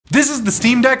This is the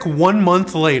Steam Deck 1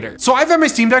 month later. So I've had my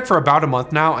Steam Deck for about a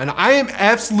month now, and I am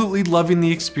absolutely loving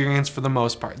the experience for the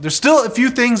most part. There's still a few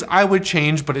things I would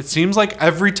change, but it seems like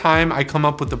every time I come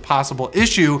up with a possible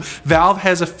issue, Valve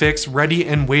has a fix ready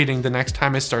and waiting the next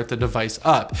time I start the device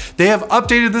up. They have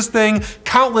updated this thing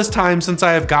countless times since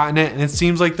I have gotten it, and it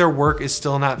seems like their work is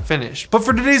still not finished. But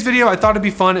for today's video, I thought it'd be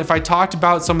fun if I talked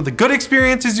about some of the good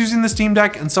experiences using the Steam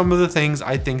Deck and some of the things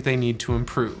I think they need to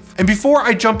improve. And before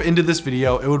I jump into this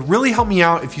video, it would really help me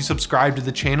out if you subscribe to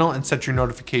the channel and set your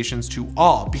notifications to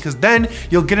all, because then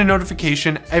you'll get a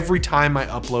notification every time I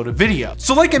upload a video.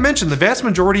 So like I mentioned, the vast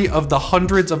majority of the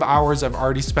hundreds of hours I've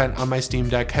already spent on my Steam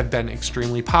Deck have been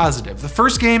extremely positive. The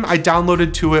first game I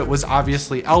downloaded to it was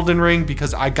obviously Elden Ring,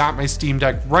 because I got my Steam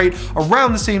Deck right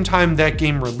around the same time that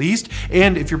game released.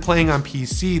 And if you're playing on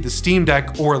PC, the Steam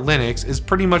Deck or Linux is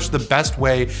pretty much the best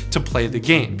way to play the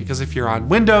game, because if you're on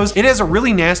Windows, it has a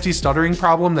really nasty stuttering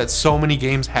problem that so many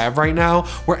games have right now,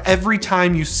 where every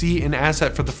time you see an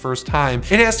asset for the first time,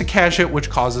 it has to cache it, which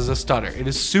causes a stutter. It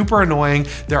is super annoying.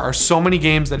 There are so many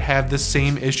games that have this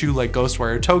same issue, like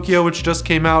Ghostwire Tokyo, which just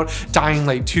came out. Dying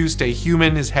Light 2 Stay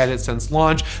Human has had it since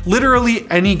launch. Literally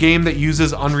any game that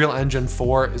uses Unreal Engine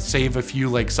 4, save a few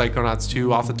like Psychonauts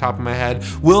 2 off the top of my head,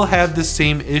 will have the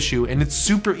same issue, and it's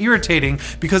super irritating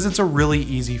because it's a really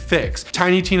easy fix.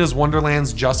 Tiny Tina's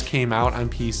Wonderlands just came out on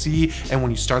PC, and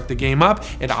when you start the game up,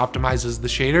 it optimizes the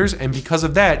shaders, and because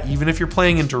of that, even if you're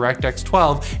playing in DirectX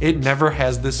 12, it never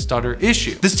has this stutter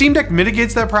issue. The Steam Deck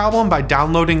mitigates that problem by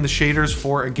downloading the shaders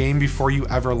for a game before you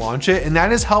ever launch it, and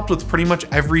that has helped with pretty much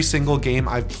every single game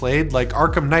I've played. Like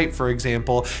Arkham Knight, for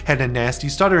example, had a nasty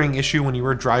stuttering issue when you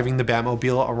were driving the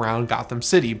Batmobile around Gotham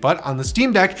City, but on the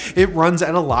Steam Deck, it runs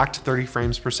at a locked 30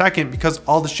 frames per second because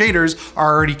all the shaders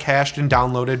are already cached and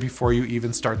downloaded before you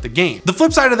even start the game. The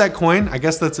flip side of that coin, I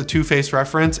guess that's a two-faced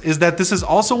reference, is that this is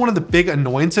also one of the big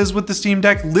annoyances with the Steam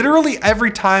Deck. Literally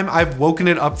every time I've woken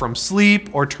it up from sleep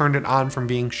or turned it on from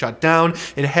being shut down,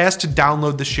 it has to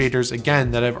download the shaders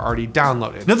again that I've already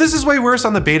downloaded. Now this is way worse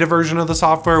on the beta version of the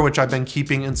software, which I've been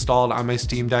keeping installed on my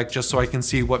Steam Deck just so I can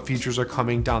see what features are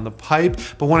coming down the pipe.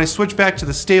 But when I switch back to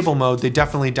the stable mode, they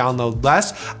definitely download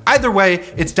less. Either way,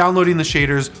 it's downloading the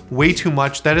shaders way too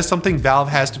much. That is something Valve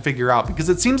has to figure out, because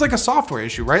it seems like a software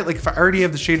issue, right? Like if I already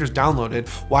have the shaders downloaded,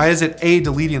 why is it A,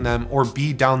 deleting them, or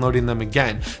B, downloading them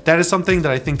again? That is something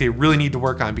that I think they really need to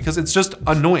work on, because it's just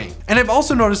annoying. And I've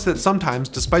also noticed that sometimes,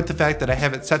 despite the fact that I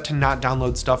have it set to not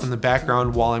download stuff in the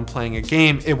background while I'm playing a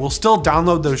game, it will still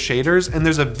download those shaders, and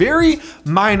there's a very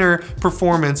minor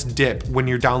performance dip when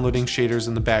you're downloading shaders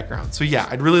in the background. So yeah,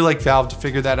 I'd really like Valve to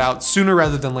figure that out sooner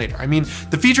rather than later. I mean,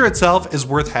 the feature itself is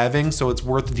worth having, so it's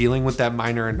worth dealing with that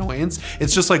minor annoyance.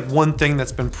 It's just like one thing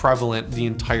that's been prevalent the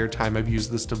entire time I've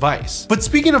used this device. But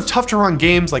speaking of tough to run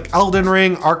games like Elden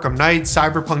Ring, Arkham Knight,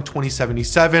 Cyberpunk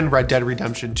 2077, Red Dead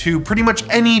Redemption 2, pretty much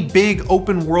any big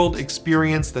open world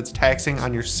experience that's taxing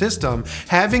on your system,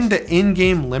 having the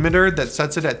in-game limiter that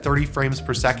sets it at 30 frames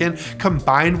per second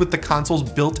combined with the console's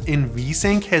built-in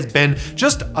VSync has been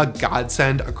just a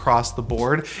godsend across the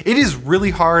board. It is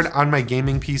really hard on my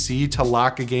gaming PC to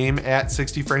lock a game at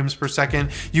 60 frames per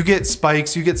second. You get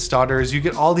spikes, you get stutters, you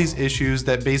get all these issues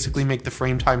that basically make the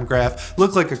frame time graph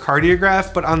look like a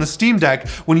cardiograph. But on the Steam Deck,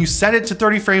 when you set it to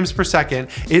 30 frames per second,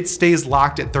 it stays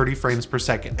locked at 30 frames per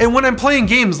second. And when I'm playing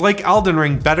games like Elden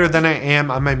Ring better than I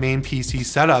am on my main PC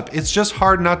setup, it's just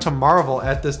hard not to marvel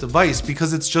at this device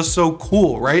because it's just so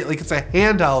cool, right? Like it's a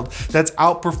handheld that's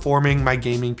outperforming my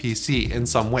gaming PC in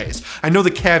some ways. I know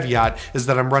the caveat is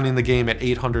that I'm running the game at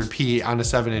 800p on a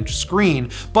 7-inch screen,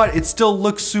 but it still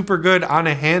looks super good on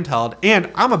a handheld,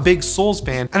 and I'm a big Souls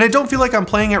fan, and I don't feel like I'm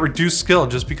playing at reduced skill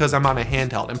just because I'm on a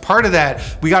handheld. And part of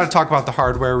that, we gotta talk about the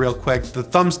hardware real quick. The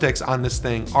thumbsticks on this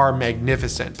thing are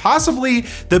magnificent. Possibly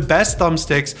the best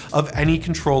thumbsticks of any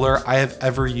controller I have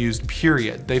ever used,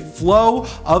 period. The flow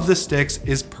of the sticks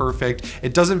is perfect.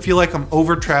 It doesn't feel like I'm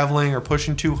over traveling or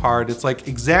pushing too hard. It's like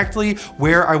exactly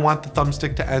where I want the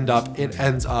thumbstick to end up, it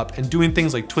ends up. And doing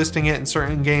things like twisting it in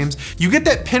certain games, you get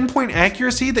that pinpoint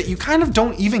accuracy that you kind of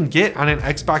don't even get on an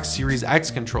Xbox Series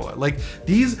X controller. Like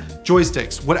these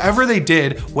joysticks, whatever they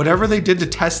did to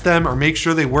test them or make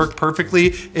sure they work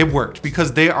perfectly, it worked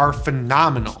because they are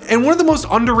phenomenal. And one of the most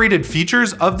underrated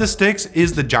features of the sticks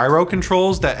is the gyro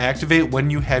controls that activate when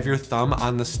you have your thumb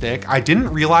on the stick. I didn't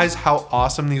realize how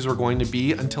awesome these were going to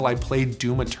be until I played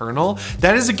Doom Eternal.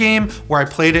 That is a game where I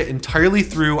played it entirely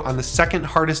through on the second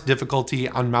hardest difficulty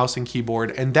on mouse and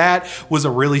keyboard, and that was a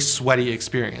really sweaty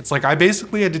experience. Like I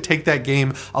basically had to take that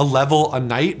game a level a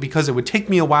night because it would take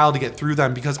me a while to get through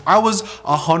them because I was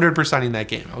 100%ing that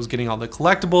game. I was getting all the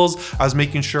collectibles, I was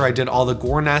making sure I did all the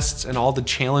gore nests and all the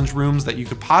challenge rooms that you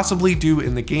could possibly do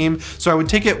in the game. So I would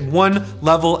take it one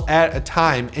level at a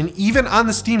time. And even on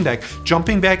the Steam Deck,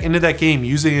 jumping back into that game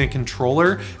using a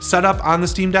controller set up on the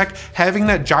Steam Deck, having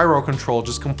that gyro control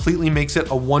just completely makes it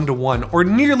a one-to-one or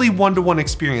nearly one-to-one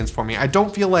experience for me. I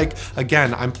don't feel like,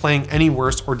 again, I'm playing any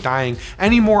worse or dying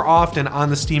any more often on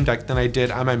the Steam Deck than I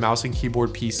did on my mouse and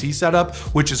keyboard PC setup,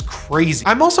 which is crazy.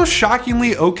 I'm also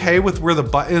shockingly okay with where the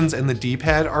buttons and the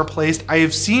D-pad are placed. I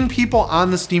have seen people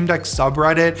on the Steam Deck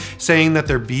subreddit saying that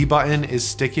their B button is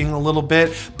sticking a little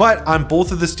bit, but on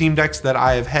both of the Steam Decks that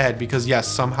I have had, because yes,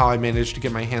 somehow I managed to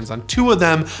get my hands on two of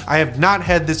them, I have not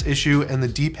had this issue, and the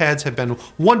D-pads have been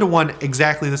one-to-one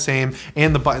exactly the same,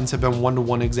 and the buttons have been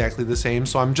one-to-one exactly the same.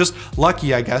 So I'm just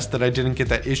lucky, I guess, that I didn't get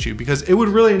that issue, because it would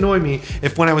really annoy me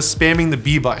if when I was spamming the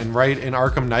B button, right, in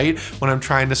Arkham Knight, when I'm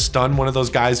trying to stun one of those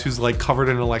guys who's like covered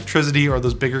in electricity, or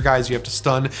those bigger guys you have to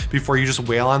stun before you just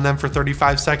wail on them for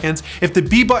 35 seconds. If the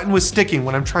B button was sticking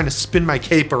when I'm trying to spin my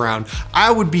cape around,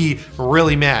 I would be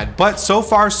really mad. But so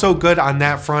far so good on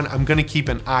that front. I'm gonna keep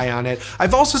an eye on it.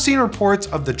 I've also seen reports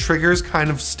of the triggers kind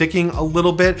of sticking a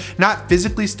little bit, not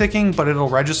physically sticking, but it'll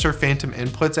register phantom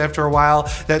inputs after a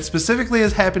while. That specifically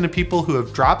has happened to people who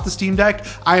have dropped the Steam Deck.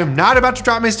 I am not about to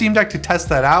drop my Steam Deck to test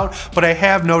that out, but I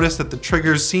have noticed that the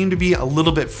triggers seem to be a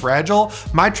little bit fragile.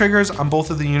 My triggers on both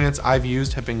of the units I've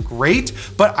used have been great,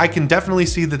 but I can definitely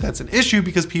see that that's an issue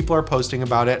because people are posting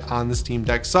about it on the Steam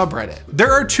Deck subreddit.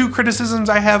 There are two criticisms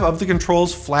I have of the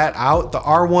controls flat out. The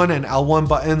R1 and L1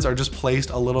 buttons are just placed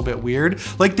a little bit weird.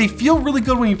 Like they feel really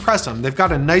good when you press them. They've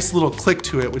got a nice little click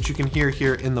to it, which you can hear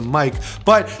here in the mic,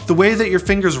 but the way that your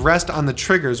fingers rest on the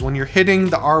triggers when you're hitting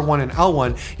the R1 and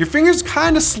L1, your fingers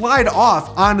kind of slide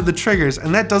off onto the triggers,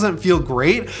 and that doesn't feel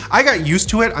great. I got used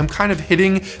to it. I'm kind of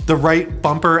hitting the right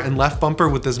bumper and left bumper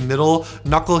with this middle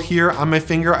knuckle here on my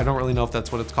finger. I don't really know if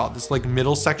that's what it's called, this like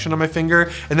middle section on my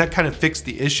finger, and that kind of fixed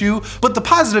the issue. But the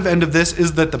positive end of this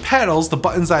is that the paddles, the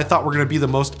buttons that I thought were gonna be the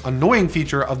most annoying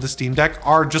feature of the Steam Deck,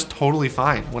 are just totally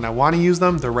fine. When I wanna use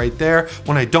them, they're right there.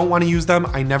 When I don't wanna use them,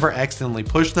 I never accidentally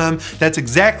push them. That's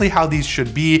exactly how these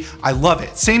should be. I love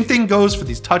it. Same thing goes for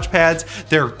these touchpads.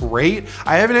 They're great.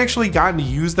 I haven't actually gotten to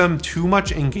use them too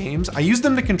much in games. I use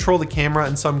them to control the camera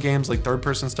in some games, like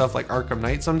third-person stuff like Arkham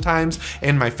Knight sometimes,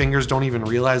 and my fingers don't even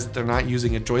realize that they're not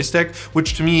using a joystick,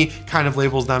 which to me kind of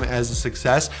labels them as a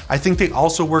success. I think they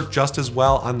also work just as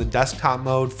well on the desktop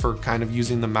mode for kind of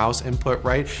using the mouse input,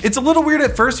 right? It's a little weird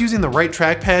at first using the right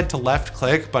trackpad to left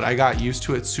click, but I got used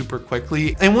to it super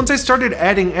quickly. And once I started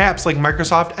adding apps like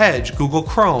Microsoft Edge, Google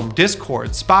Chrome,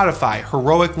 Discord, Spotify,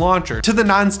 Heroic Launcher to the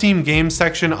non-Steam games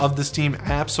section of the Steam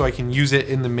app so I can use it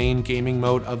in the main gaming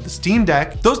mode of the Steam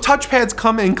Deck, those touchpads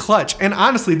come in clutch. And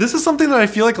honestly, this is something that I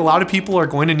feel like a lot of people are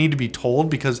going to need to be told,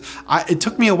 because it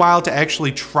took me a while to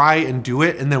actually try and do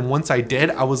it. And then once I did,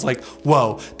 I was like,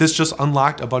 whoa, this just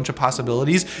unlocked a bunch of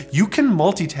possibilities. You can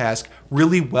multitask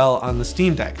really well on the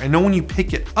Steam Deck. I know when you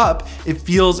pick it up, it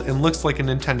feels and looks like a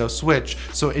Nintendo Switch.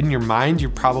 So in your mind, you're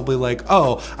probably like,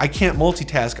 oh, I can't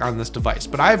multitask on this device.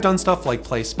 But I've done stuff like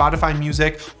play Spotify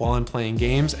music while I'm playing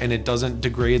games, and it doesn't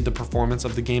degrade the performance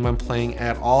of the game I'm playing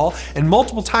at all. And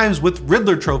multiple times with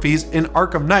Riddler trophies in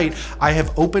Arkham Knight, I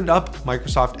have opened up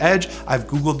Microsoft Edge, I've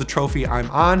Googled the trophy I'm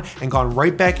on, and gone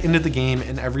right back into the game,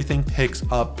 and everything picks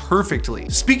up perfectly.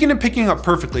 Speaking of picking up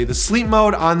perfectly, the sleep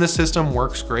mode on this system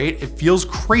works great. It feels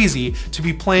crazy to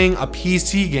be playing a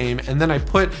PC game, and then I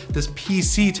put this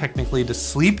PC technically to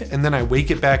sleep, and then I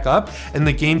wake it back up, and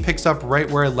the game picks up right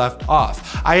where I left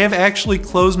off. I have actually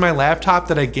closed my laptop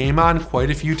that I game on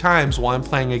quite a few times while I'm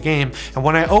playing a game, and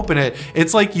when I open it,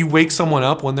 it's like you wake someone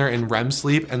up when they're in REM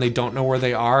sleep and they don't know where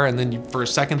they are, and then for a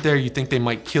second there, you think they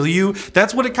might kill you.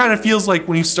 That's what it kind of feels like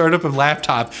when you start up a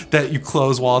laptop that you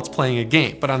close while it's playing a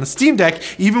game. But on the Steam Deck,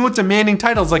 even with demanding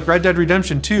titles like Red Dead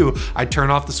Redemption 2, I turn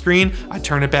off the screen, I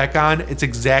turn it back on, it's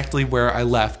exactly where I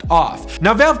left off.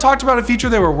 Now, Valve talked about a feature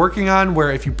they were working on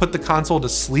where if you put the console to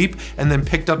sleep and then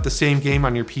picked up the same game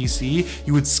on your PC,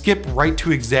 you would skip right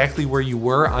to exactly where you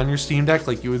were on your Steam Deck.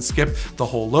 Like you would skip the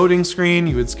whole loading screen,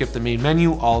 you would skip the main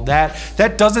menu, all that.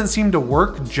 That doesn't seem to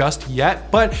work just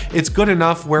yet, but it's good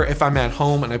enough where if I'm at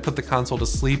home and I put the console to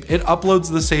sleep, it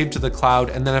uploads the save to the cloud,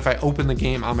 and then if I open the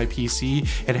game on my PC,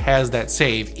 it has that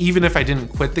save. Even if I didn't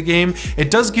quit the game,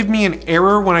 it does give me an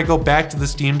error when I go back to the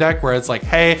Steam Deck where it's like,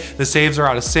 hey, the saves are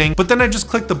out of sync, but then I just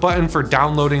click the button for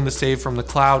downloading the save from the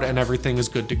cloud and everything is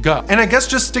good to go. And I guess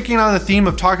just sticking on the theme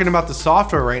of talking about the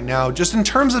software right now, just in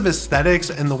terms of aesthetics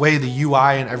and the way the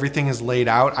UI and everything is laid laid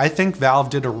out. I think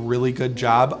Valve did a really good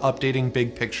job updating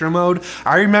big picture mode.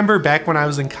 I remember back when I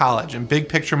was in college and big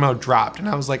picture mode dropped and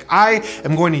I was like, I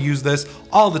am going to use this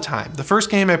all the time. The first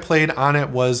game I played on it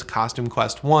was Costume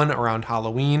Quest 1 around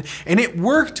Halloween, and it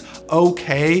worked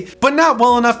okay, but not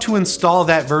well enough to install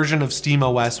that version of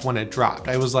SteamOS when it dropped.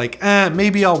 I was like,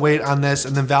 maybe I'll wait on this,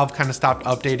 and then Valve kind of stopped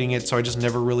updating it, so I just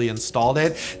never really installed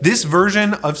it. This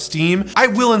version of Steam, I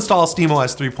will install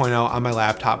SteamOS 3.0 on my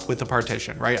laptop with the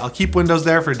partition, right? I'll keep Windows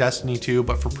there for Destiny 2,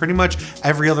 but for pretty much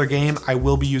every other game, I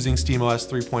will be using SteamOS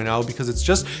 3.0 because it's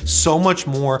just so much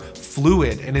more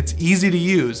fluid and it's easy to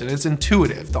use and it's intuitive.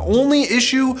 The only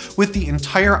issue with the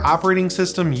entire operating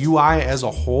system UI as a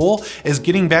whole is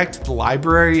getting back to the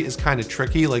library is kind of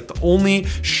tricky. Like the only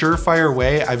surefire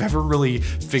way I've ever really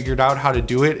figured out how to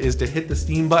do it is to hit the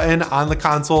Steam button on the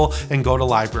console and go to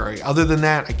library. Other than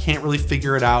that, I can't really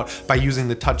figure it out by using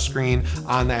the touchscreen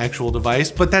on the actual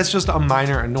device, but that's just a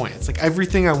minor annoyance. Like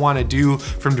everything I want to do,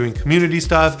 from doing community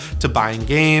stuff to buying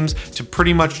games to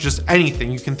pretty much just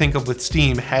anything you can think of with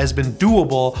Steam, has been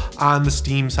doable on the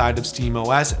Steam side of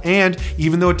SteamOS. And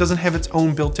even though it doesn't have its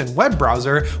own built-in web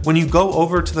browser, when you go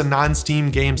over to the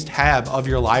non-Steam games tab of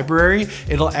your library,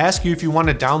 it'll ask you if you want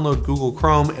to download Google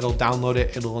Chrome, it'll download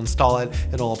it, it'll install it,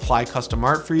 it'll apply custom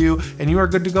art for you, and you are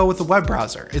good to go with the web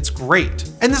browser. It's great.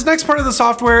 And this next part of the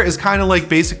software is kind of like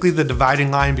basically the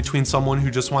dividing line between someone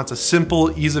who just wants a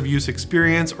simple ease of use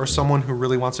experience or someone who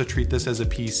really wants to treat this as a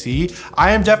PC.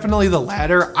 I am definitely the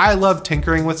latter. I love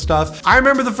tinkering with stuff. I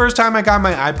remember the first time I got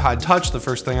my iPod Touch, the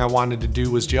first thing I wanted to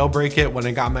do was jailbreak it. When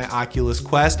I got my Oculus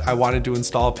Quest, I wanted to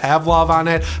install Pavlov on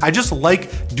it. I just like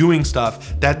doing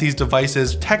stuff that these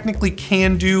devices technically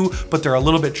can do, but they're a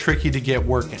little bit tricky to get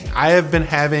working. I have been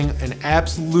having an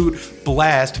absolute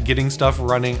blast getting stuff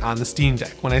running on the Steam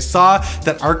Deck. When I saw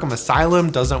that Arkham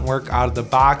Asylum doesn't work out of the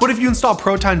box, but if you install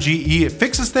Proton GE, it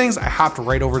fixes things, I hopped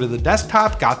right over to the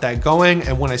desktop, got that going,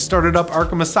 and when I started up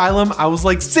Arkham Asylum, I was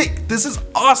like, sick, this is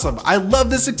awesome. I love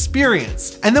this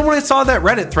experience. And then when I saw that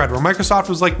Reddit thread where Microsoft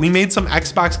was like, we made some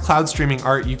Xbox cloud streaming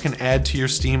art you can add to your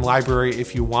Steam library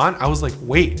if you want, I was like,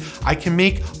 wait, I can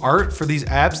make art for these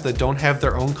apps that don't have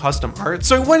their own custom art.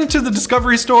 So I went into the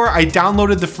Discovery Store, I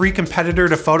downloaded the free competitor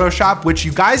to Photoshop, which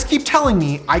you guys keep telling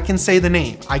me I can say the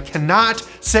name. I cannot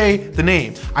say the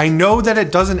name. I know that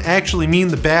it doesn't actually mean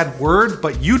the bad word,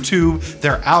 but YouTube,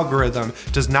 their algorithm,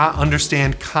 does not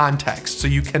understand context. So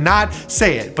you cannot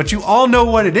say it, but you all know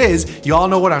what it is. You all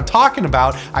know what I'm talking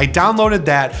about. I downloaded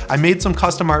that. I made some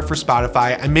custom art for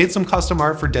Spotify. I made some custom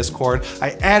art for Discord.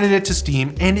 I added it to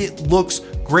Steam and it looks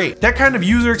great. That kind of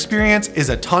user experience is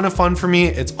a ton of fun for me.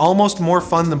 It's almost more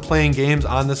fun than playing games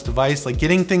on this device. Like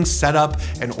getting things set up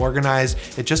and organized,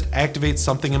 it just activates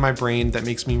something in my brain that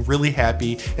makes me really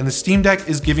happy. And the Steam Deck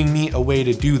is giving me a way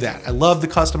to do that. I love the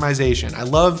customization. I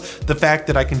love the fact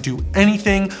that I can do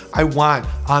anything I want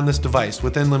on this device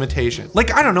within limitation.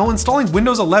 Like, I don't know, installing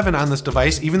Windows 11 on this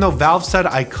device, even though Valve said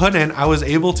I couldn't, I was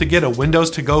able to get a Windows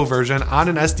to Go version on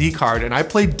an SD card, and I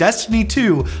played Destiny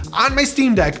 2 on my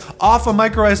Steam Deck off a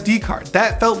micro SD card.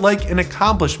 That felt like an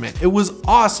accomplishment. It was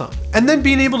awesome. And then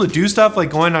being able to do stuff like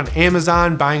going on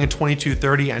Amazon, buying a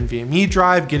 2230 NVMe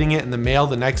drive, getting it in the mail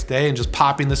the next day and just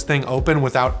popping this thing open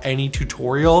without any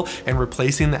tutorial and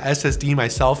replacing the SSD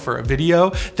myself for a video,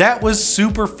 that was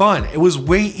super fun. It was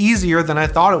way easier than I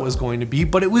thought it was going to be,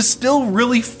 but it was still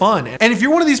really fun. And if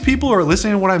you're one of these people who are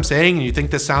listening to what I'm saying and you think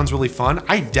this sounds really fun,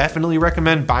 I definitely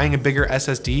recommend buying a bigger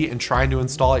SSD and trying to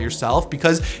install it yourself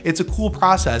because it's a cool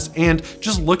process. And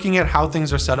just looking at how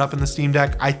things are set up in the Steam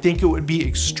Deck, I think it would be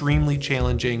extremely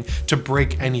challenging to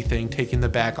break anything taking the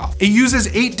back off. It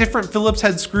uses 8 different Phillips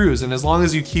head screws, and as long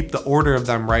as you keep the order of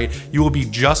them right, you will be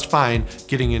just fine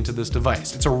getting into this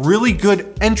device. It's a really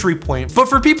good entry point, but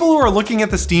for people who are looking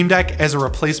at the Steam Deck as a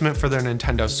replacement for their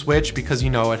Nintendo Switch, because you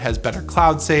know, it has better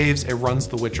cloud saves, it runs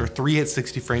The Witcher 3 at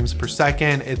 60 frames per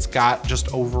second, it's got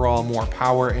just overall more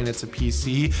power and it's a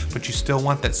PC, but you still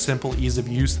want that simple ease of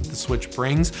use that the Switch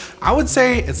brings, I would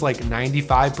say it's like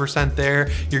 95% there.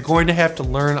 You're going to have to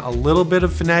learn a little bit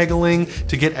of finagling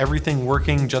to get everything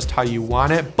working just how you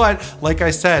want it, but like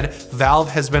I said, Valve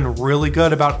has been really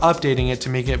good about updating it to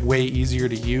make it way easier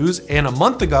to use, and a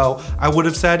month ago, I would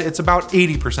have said it's about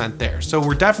 80% there. So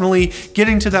we're definitely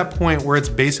getting to that point where it's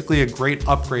basically a great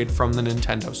upgrade from the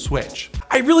Nintendo Switch.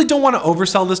 I really don't want to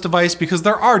oversell this device because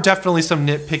there are definitely some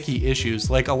nitpicky issues.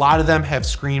 Like a lot of them have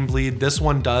screen bleed. This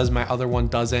one does, my other one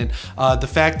doesn't. The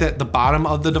fact that the bottom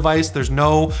of the device, there's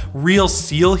no real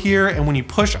seal here, and when you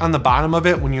push on the bottom of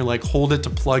it, when you like hold it to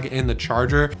plug in the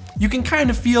charger, you can kind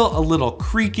of feel a little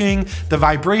creaking. The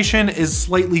vibration is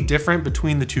slightly different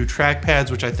between the two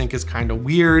trackpads, which I think is kind of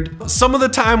weird. Some of the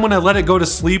time when I let it go to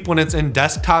sleep, when it's in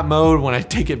desktop mode, when I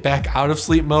take it back out of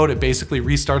sleep mode, it basically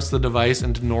restarts the device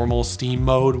into normal Steam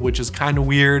mode, which is kind of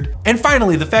weird. And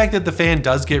finally, the fact that the fan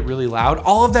does get really loud,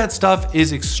 all of that stuff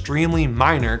is extremely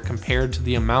minor compared to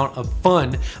the amount of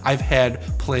fun I've had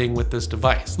playing with this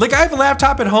device. Like, I have a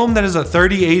laptop at home that has a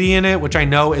 3080 in it, which I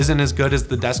know isn't as good as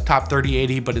the desktop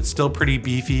 3080, but it's still pretty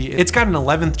beefy. It's got an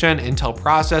 11th gen Intel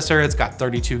processor, it's got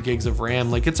 32 gigs of RAM,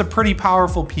 like it's a pretty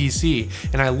powerful PC.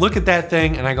 And I look at that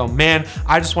thing and I go, man,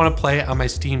 I just want to play it on my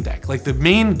Steam Deck. Like, the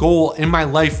main goal in my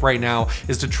life right now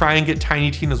is to try and get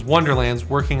Tiny Tina's Wonderlands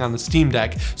working on the Steam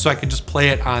Deck so I can just play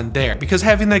it on there. Because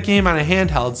having that game on a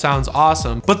handheld sounds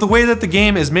awesome, but the way that the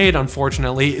game is made,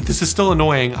 unfortunately, this is still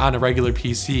annoying on a regular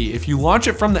PC. If you launch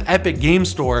it from the Epic Game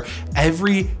Store,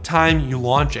 every time you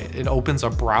launch it, it opens a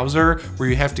browser where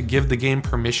you have to give the game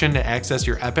permission to access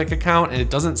your Epic account, and it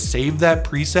doesn't save that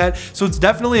preset. So it's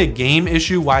definitely a game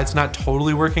issue why it's not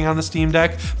totally working on the Steam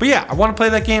Deck. But yeah, I want to play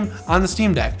that game on the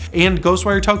Steam Deck. And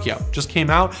Ghostwire Tokyo just came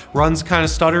out, runs kind of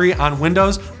stuttery on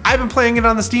Windows. I've been playing it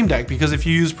on the Steam Deck because if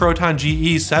you use Proton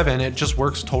GE7, it just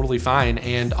works totally fine.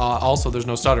 And also there's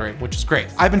no stuttering, which is great.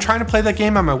 I've been trying to play that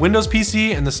game on my Windows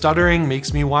PC, and the stuttering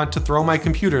makes me want to throw my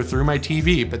computer through my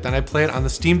TV, but then I play it on the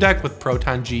Steam Deck with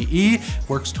Proton GE,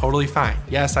 works totally fine.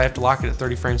 Yes, I have to lock it at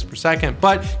 30 frames per second,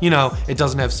 but you know, it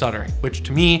doesn't have stuttering, which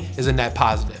to me is a net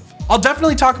positive. I'll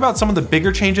definitely talk about some of the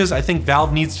bigger changes I think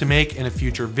Valve needs to make in a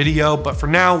future video, but for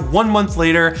now, 1 month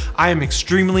later, I am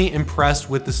extremely impressed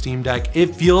with the Steam Deck.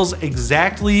 It feels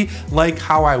exactly like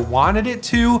how I wanted it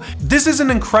to. This is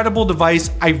an incredible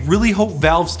device. I really hope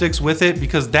Valve sticks with it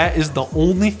because that is the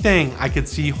only thing I could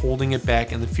see holding it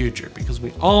back in the future, because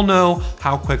we all know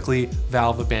how quickly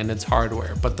Valve abandons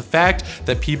hardware. But the fact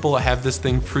that people have this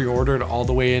thing pre-ordered all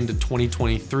the way into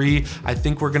 2023, I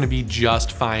think we're gonna be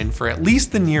just fine for at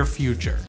least the near future.